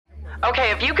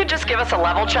Okay, if you could just give us a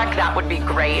level check, that would be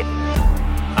great.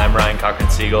 I'm Ryan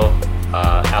Cochran-Siegel,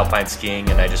 alpine skiing,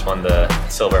 and I just won the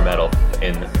silver medal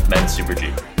in men's Super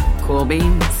G. Cool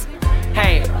beans.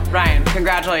 Hey, Ryan,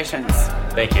 congratulations.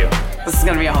 Thank you. This is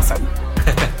going to be awesome.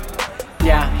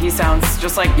 Yeah, he sounds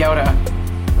just like Yoda.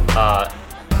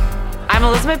 I'm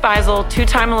Elizabeth Beisel,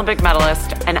 two-time Olympic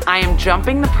medalist, and I am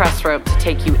jumping the press rope to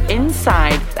take you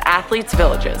inside the athletes'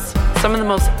 villages, some of the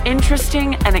most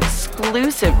interesting and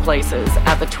exclusive places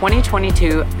at the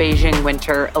 2022 Beijing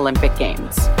Winter Olympic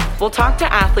Games. We'll talk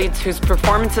to athletes whose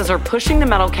performances are pushing the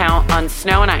medal count on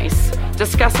snow and ice,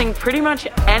 discussing pretty much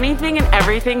anything and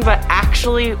everything but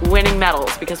actually winning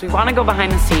medals, because we want to go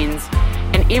behind the scenes,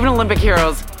 and even Olympic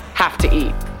heroes have to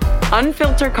eat.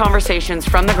 Unfiltered conversations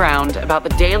from the ground about the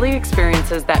daily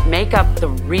experiences that make up the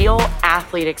real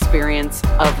athlete experience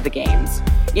of the games.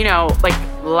 You know, like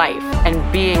life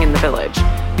and being in the village.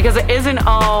 Because it isn't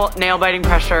all nail-biting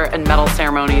pressure and medal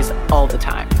ceremonies all the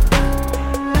time.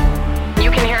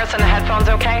 You can hear us in the headphones,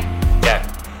 okay? Yeah.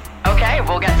 Okay,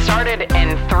 we'll get started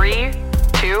in 3,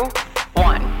 2,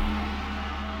 1.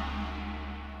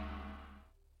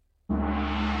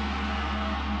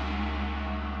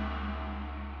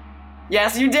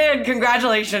 Yes, you did.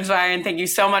 Congratulations, Ryan. Thank you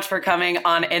so much for coming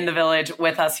on In the Village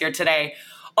with us here today.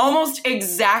 Almost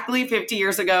exactly 50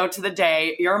 years ago to the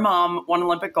day, your mom won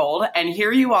Olympic gold, and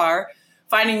here you are,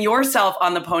 finding yourself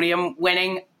on the podium,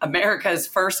 winning America's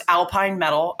first alpine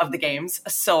medal of the games, a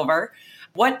silver.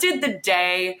 What did the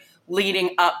day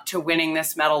leading up to winning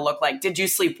this medal look like? Did you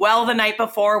sleep well the night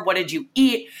before? What did you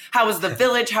eat? How was the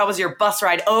village? How was your bus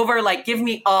ride over? Like, give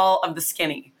me all of the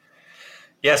skinny.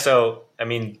 Yeah, so,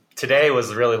 today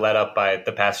was really led up by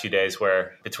the past few days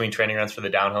where between training runs for the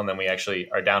downhill and then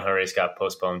our downhill race got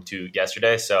postponed to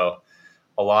yesterday. So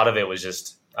a lot of it was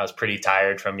just, I was pretty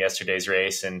tired from yesterday's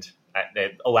race, and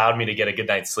it allowed me to get a good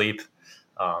night's sleep.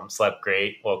 Slept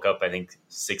great, woke up, I think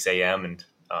 6 a.m. and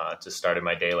just started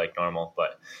my day like normal.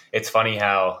 But it's funny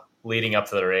how leading up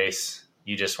to the race,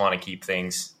 you just want to keep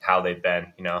things how they've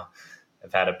been. You know,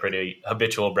 I've had a pretty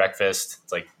habitual breakfast.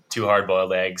 It's like 2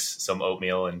 hard-boiled eggs, some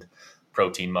oatmeal, and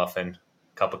protein muffin,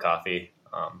 cup of coffee.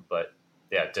 But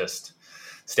yeah, just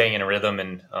staying in a rhythm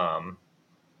and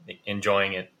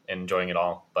enjoying it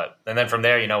all. And then from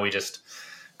there, we just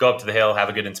go up to the hill, have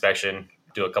a good inspection,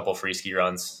 do a couple free ski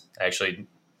runs. I actually,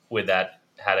 with that,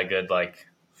 had a good,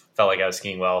 felt like I was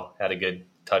skiing well, had a good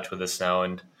touch with the snow,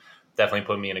 and definitely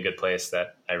put me in a good place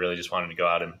that I really just wanted to go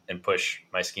out and push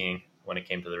my skiing when it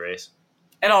came to the race.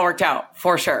 It all worked out,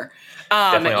 for sure.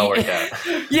 Definitely all worked out.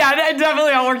 Yeah, it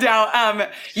definitely all worked out.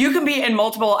 You can be in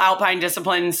multiple alpine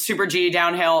disciplines, Super G,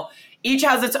 downhill. Each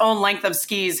has its own length of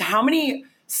skis. How many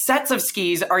sets of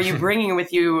skis are you bringing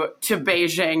with you to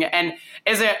Beijing? And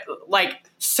is it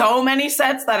so many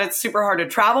sets that it's super hard to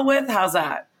travel with? How's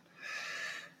that?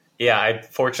 Yeah, I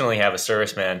fortunately have a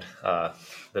serviceman,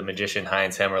 the magician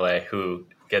Heinz Hemmerle, who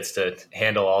gets to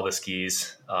handle all the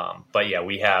skis. But yeah,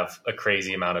 we have a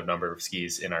crazy number of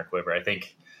skis in our quiver. I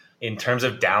think in terms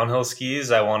of downhill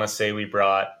skis, I want to say we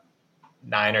brought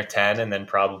 9 or 10 and then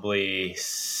probably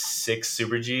 6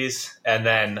 Super Gs. And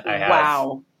then I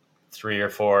have 3 or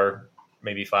 4,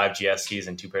 maybe 5 GS skis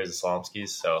and 2 pairs of slalom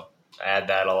skis. So I add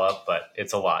that all up, but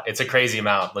it's a lot. It's a crazy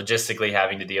amount. Logistically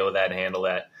having to deal with that and handle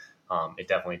that, it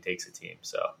definitely takes a team.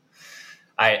 So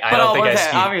I don't think I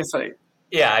skied. Obviously.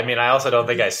 Yeah, I also don't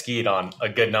think I skied on a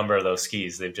good number of those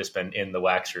skis. They've just been in the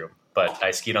wax room, but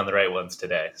I skied on the right ones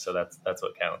today, so that's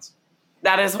what counts.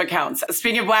 That is what counts.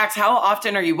 Speaking of wax, how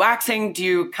often are you waxing? Do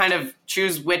you kind of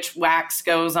choose which wax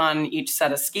goes on each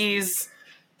set of skis?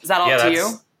 Is that up to you?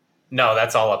 No,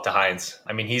 that's all up to Heinz.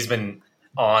 He's been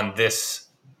at this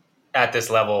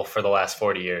level for the last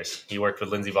 40 years. He worked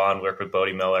with Lindsey Vonn, worked with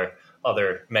Bodie Miller,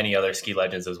 many other ski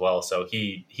legends as well. So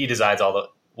he decides all the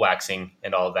waxing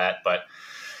and all of that, but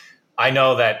I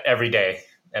know that every day,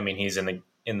 he's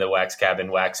in the wax cabin,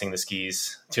 waxing the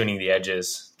skis, tuning the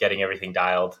edges, getting everything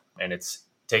dialed. And it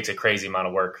takes a crazy amount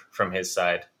of work from his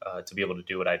side to be able to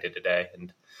do what I did today.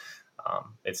 And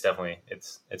it's definitely,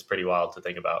 it's pretty wild to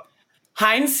think about.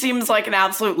 Heinz seems like an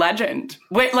absolute legend.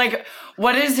 Wait,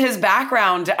 what is his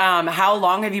background? How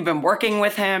long have you been working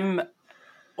with him?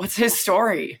 What's his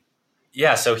story?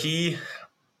 Yeah, so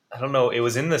I don't know, it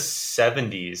was in the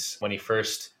 70s when he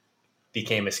first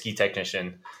became a ski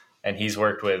technician, and he's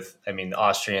worked with, the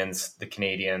Austrians, the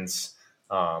Canadians,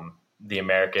 the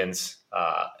Americans,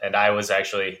 and I was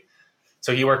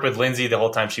so he worked with Lindsay the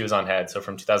whole time she was on head. So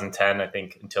from 2010, I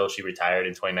think, until she retired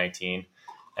in 2019.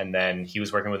 And then he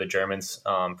was working with the Germans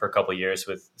for a couple of years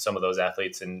with some of those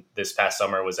athletes. And this past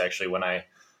summer was actually when I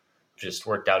just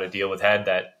worked out a deal with head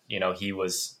that, he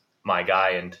was my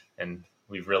guy, and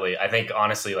we've really, I think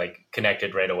honestly, like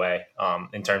connected right away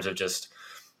in terms of just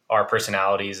our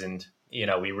personalities. And,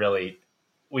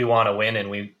 we want to win, and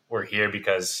we're here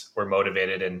because we're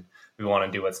motivated and we want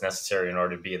to do what's necessary in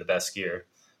order to be the best skier.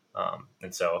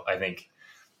 And so I think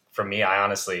for me, I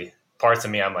honestly, parts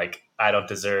of me, I'm like, I don't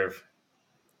deserve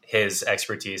his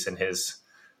expertise and his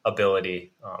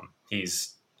ability.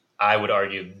 He's, I would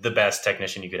argue, the best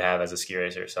technician you could have as a ski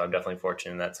racer. So I'm definitely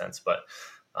fortunate in that sense, but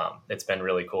it's been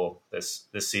really cool this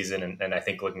season. And I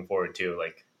think looking forward to,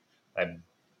 like, I'm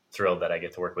thrilled that I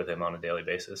get to work with him on a daily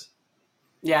basis.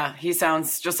 Yeah, he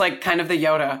sounds just like kind of the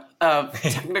Yoda of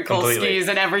technical skis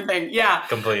and everything. Yeah.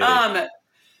 Completely.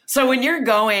 So when you're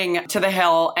going to the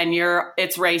hill and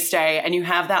it's race day and you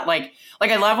have that, like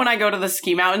I love when I go to the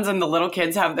ski mountains and the little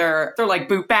kids have their like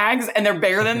boot bags and they're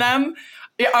bigger than them.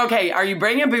 Okay. Are you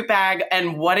bringing a boot bag,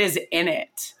 and what is in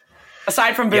it?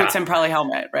 Aside from boots and probably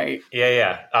helmet, right?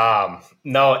 Yeah.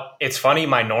 No, it's funny.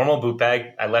 My normal boot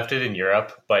bag, I left it in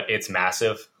Europe, but it's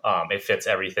massive. It fits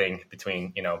everything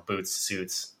between, boots,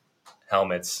 suits,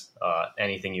 helmets,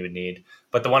 anything you would need.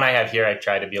 But the one I have here, I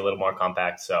try to be a little more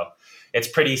compact. So it's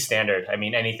pretty standard. I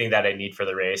mean, anything that I need for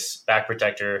the race: back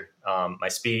protector, my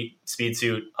speed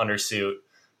suit, undersuit,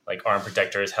 like arm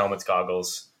protectors, helmets,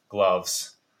 goggles,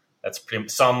 gloves. That's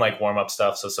some like warm up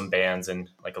stuff. So some bands and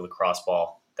like a lacrosse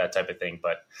ball, that type of thing.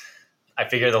 But I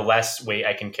figure the less weight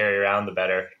I can carry around, the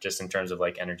better, just in terms of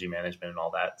like energy management and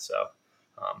all that. So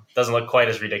doesn't look quite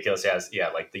as ridiculous as,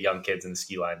 like the young kids in the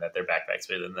ski line that their backpacks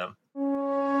bigger than them.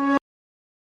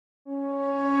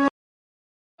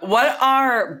 What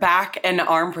are back and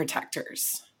arm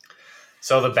protectors?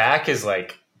 So the back is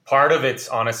like, part of it's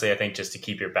honestly, I think, just to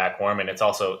keep your back warm. And it's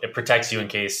also, it protects you in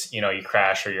case, you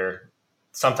crash, or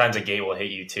sometimes a gate will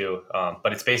hit you too.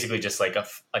 But it's basically just like a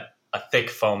thick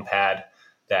foam pad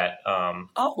that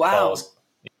falls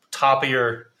top of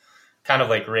your, kind of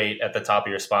like right at the top of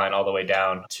your spine all the way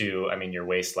down to, your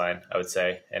waistline, I would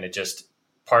say. And it just,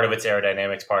 part of it's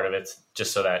aerodynamics, part of it's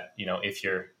just so that, if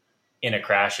you're in a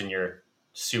crash and you're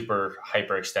super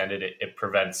hyperextended, it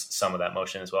prevents some of that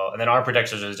motion as well. And then arm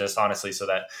protectors are just honestly so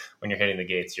that when you're hitting the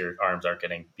gates, your arms aren't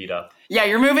getting beat up. Yeah,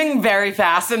 you're moving very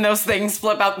fast and those things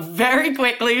flip out very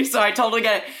quickly. So I totally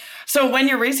get it. So when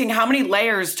you're racing, how many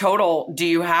layers total do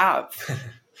you have?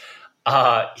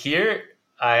 Here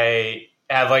I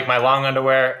have like my long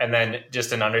underwear and then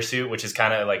just an undersuit, which is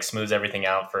kind of like smooths everything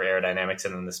out for aerodynamics,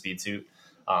 and then the speed suit.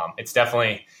 It's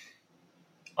definitely,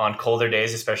 on colder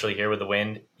days, especially here with the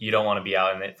wind, you don't want to be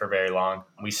out in it for very long.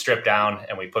 We strip down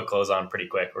and we put clothes on pretty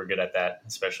quick. We're good at that,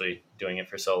 especially doing it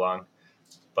for so long.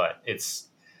 But it's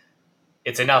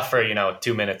enough for,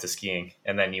 2 minutes of skiing,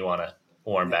 and then you want to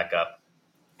warm back up.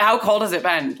 How cold has it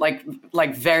been?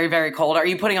 Like very, very cold? Are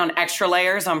you putting on extra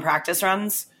layers on practice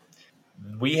runs?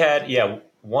 We had,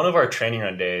 one of our training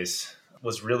run days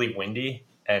was really windy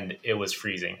and it was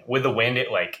freezing. With the wind,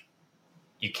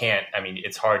 you can't,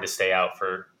 it's hard to stay out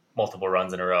for multiple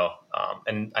runs in a row.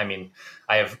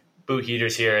 I have boot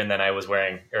heaters here, and then I was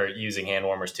using hand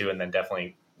warmers too, and then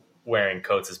definitely wearing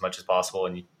coats as much as possible.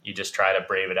 And you just try to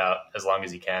brave it out as long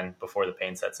as you can before the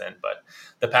pain sets in. But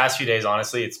the past few days,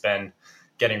 honestly, it's been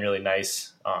getting really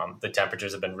nice. The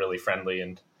temperatures have been really friendly,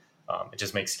 and it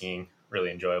just makes skiing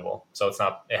really enjoyable. So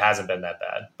it hasn't been that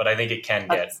bad, but I think it can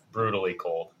get brutally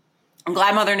cold. I'm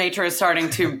glad Mother Nature is starting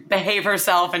to behave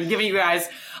herself and giving you guys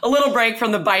a little break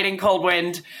from the biting cold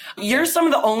wind. You're some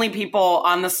of the only people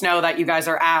on the snow that you guys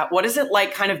are at. What is it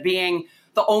like kind of being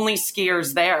the only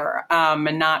skiers there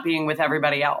and not being with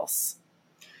everybody else?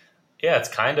 Yeah,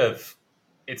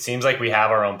 it seems like we have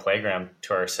our own playground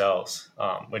to ourselves,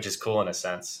 which is cool in a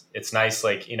sense. It's nice,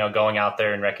 going out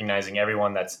there and recognizing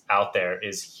everyone that's out there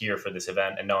is here for this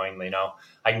event, and knowing,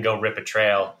 I can go rip a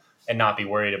trail and not be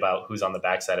worried about who's on the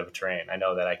backside of a terrain. I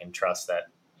know that I can trust that,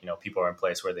 people are in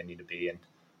place where they need to be. And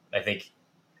I think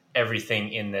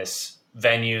everything in this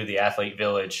venue, the Athlete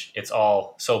Village, it's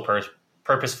all so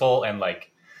purposeful, and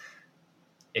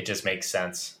it just makes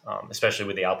sense. Especially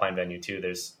with the Alpine venue too.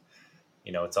 There's,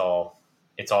 it's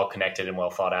all connected and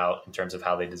well thought out in terms of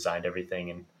how they designed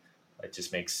everything. And it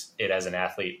just makes it, as an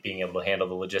athlete, being able to handle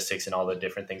the logistics and all the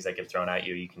different things that get thrown at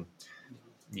you, you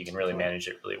can really manage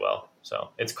it really well. So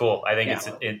it's cool. I think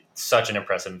it's such an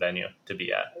impressive venue to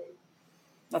be at.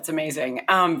 That's amazing.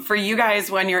 For you guys,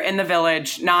 when you're in the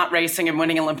village, not racing and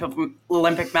winning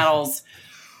Olympic medals,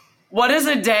 what does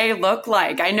a day look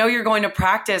like? I know you're going to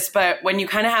practice, but when you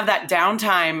kind of have that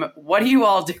downtime, what are you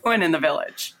all doing in the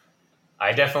village?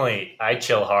 I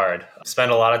chill hard.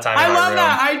 Spend a lot of time in my room. I love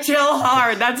that. I chill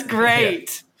hard. That's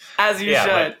great. As you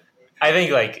should. I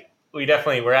think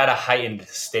we're at a heightened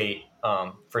state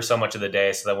for so much of the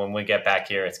day, so that when we get back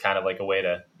here, it's kind of like a way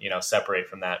to, separate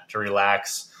from that, to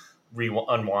relax,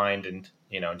 unwind, and,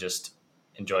 just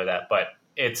enjoy that. But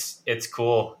it's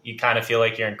cool. You kind of feel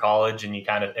like you're in college, and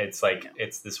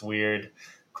it's this weird,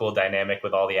 cool dynamic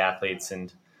with all the athletes.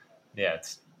 And yeah,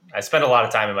 I spend a lot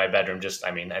of time in my bedroom.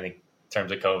 I think in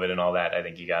terms of COVID and all that, I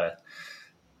think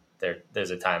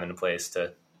there's a time and a place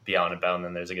to be out and about, and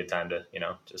then there's a good time to,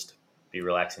 just be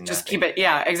relaxing. Just keep it.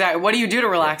 Yeah, exactly. What do you do to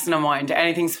relax and unwind?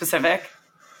 Anything specific?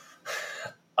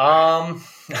 When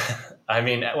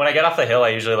I get off the hill, I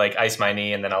usually ice my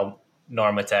knee, and then I'll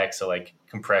Normatec, so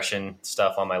compression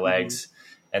stuff on my legs,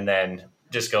 and then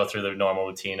just go through the normal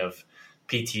routine of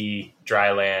PT,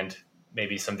 dry land,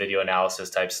 maybe some video analysis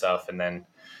type stuff, and then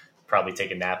probably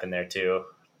take a nap in there too,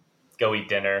 go eat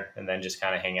dinner, and then just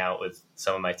kind of hang out with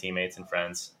some of my teammates and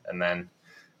friends, and then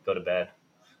go to bed.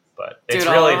 But it's do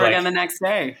it really all over again the next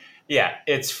day. Yeah,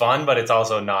 it's fun, but it's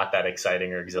also not that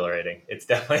exciting or exhilarating. It's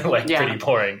definitely pretty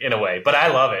boring in a way, but I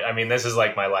love it. This is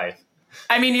my life.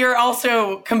 You're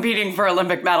also competing for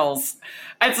Olympic medals.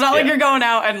 It's not like you're going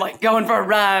out and going for a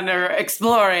run or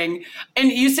exploring.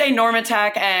 And you say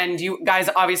Normatec, and you guys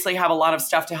obviously have a lot of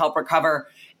stuff to help recover.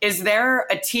 Is there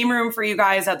a team room for you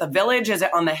guys at the Village? Is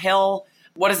it on the hill?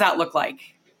 What does that look like?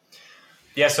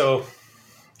 Yeah, so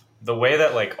the way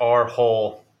that our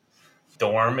whole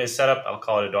dorm is set up, I'll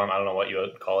call it a dorm, I don't know what you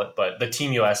would call it, but the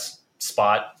Team US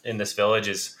spot in this Village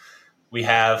is, we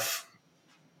have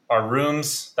our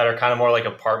rooms that are kind of more like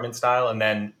apartment style, and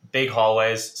then big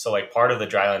hallways. So part of the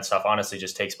dryland stuff honestly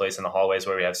just takes place in the hallways,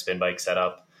 where we have spin bikes set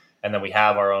up, and then we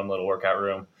have our own little workout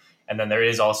room. And then there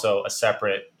is also a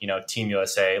separate, Team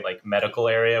USA medical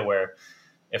area, where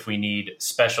if we need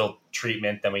special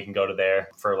treatment, then we can go to there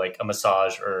for a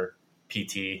massage or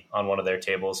PT on one of their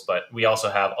tables. But we also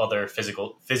have other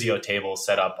physio tables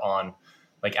set up on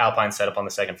Alpine set up on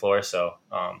the second floor. So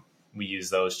we use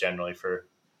those generally for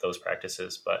those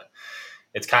practices. But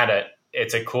it's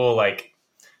a cool,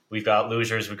 we've got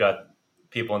lugers, we've got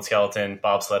people in skeleton,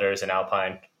 bobsledders, and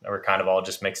Alpine. We're kind of all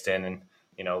just mixed in and,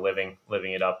 living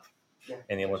it up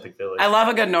in the Olympic Village. I love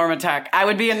a good Normatec. I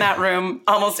would be in that room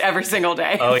almost every single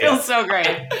day. Oh, it feels so great.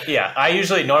 Yeah, I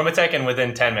usually Normatec, and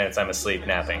within 10 minutes I'm asleep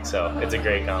napping. So it's a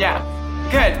great combo. Yeah,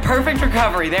 good. Perfect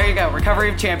recovery. There you go.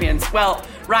 Recovery of champions. Well,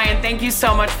 Ryan, thank you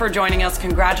so much for joining us.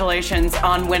 Congratulations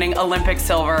on winning Olympic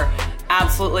silver.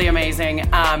 Absolutely amazing.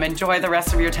 Enjoy the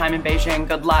rest of your time in Beijing.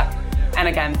 Good luck. And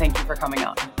again, thank you for coming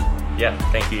on. Yeah,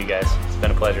 thank you guys. It's been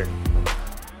a pleasure.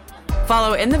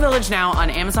 Follow In the Village now on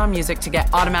Amazon Music to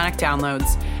get automatic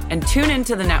downloads, and tune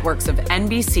into the networks of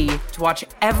NBC to watch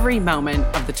every moment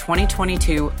of the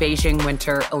 2022 Beijing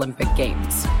Winter Olympic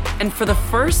Games. And for the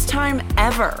first time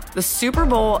ever, the Super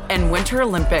Bowl and Winter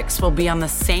Olympics will be on the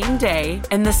same day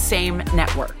and the same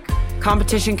network.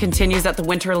 Competition continues at the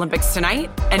Winter Olympics tonight,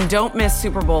 and don't miss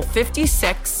Super Bowl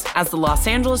 56 as the Los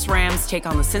Angeles Rams take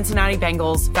on the Cincinnati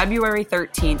Bengals February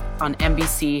 13th on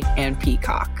NBC and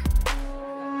Peacock.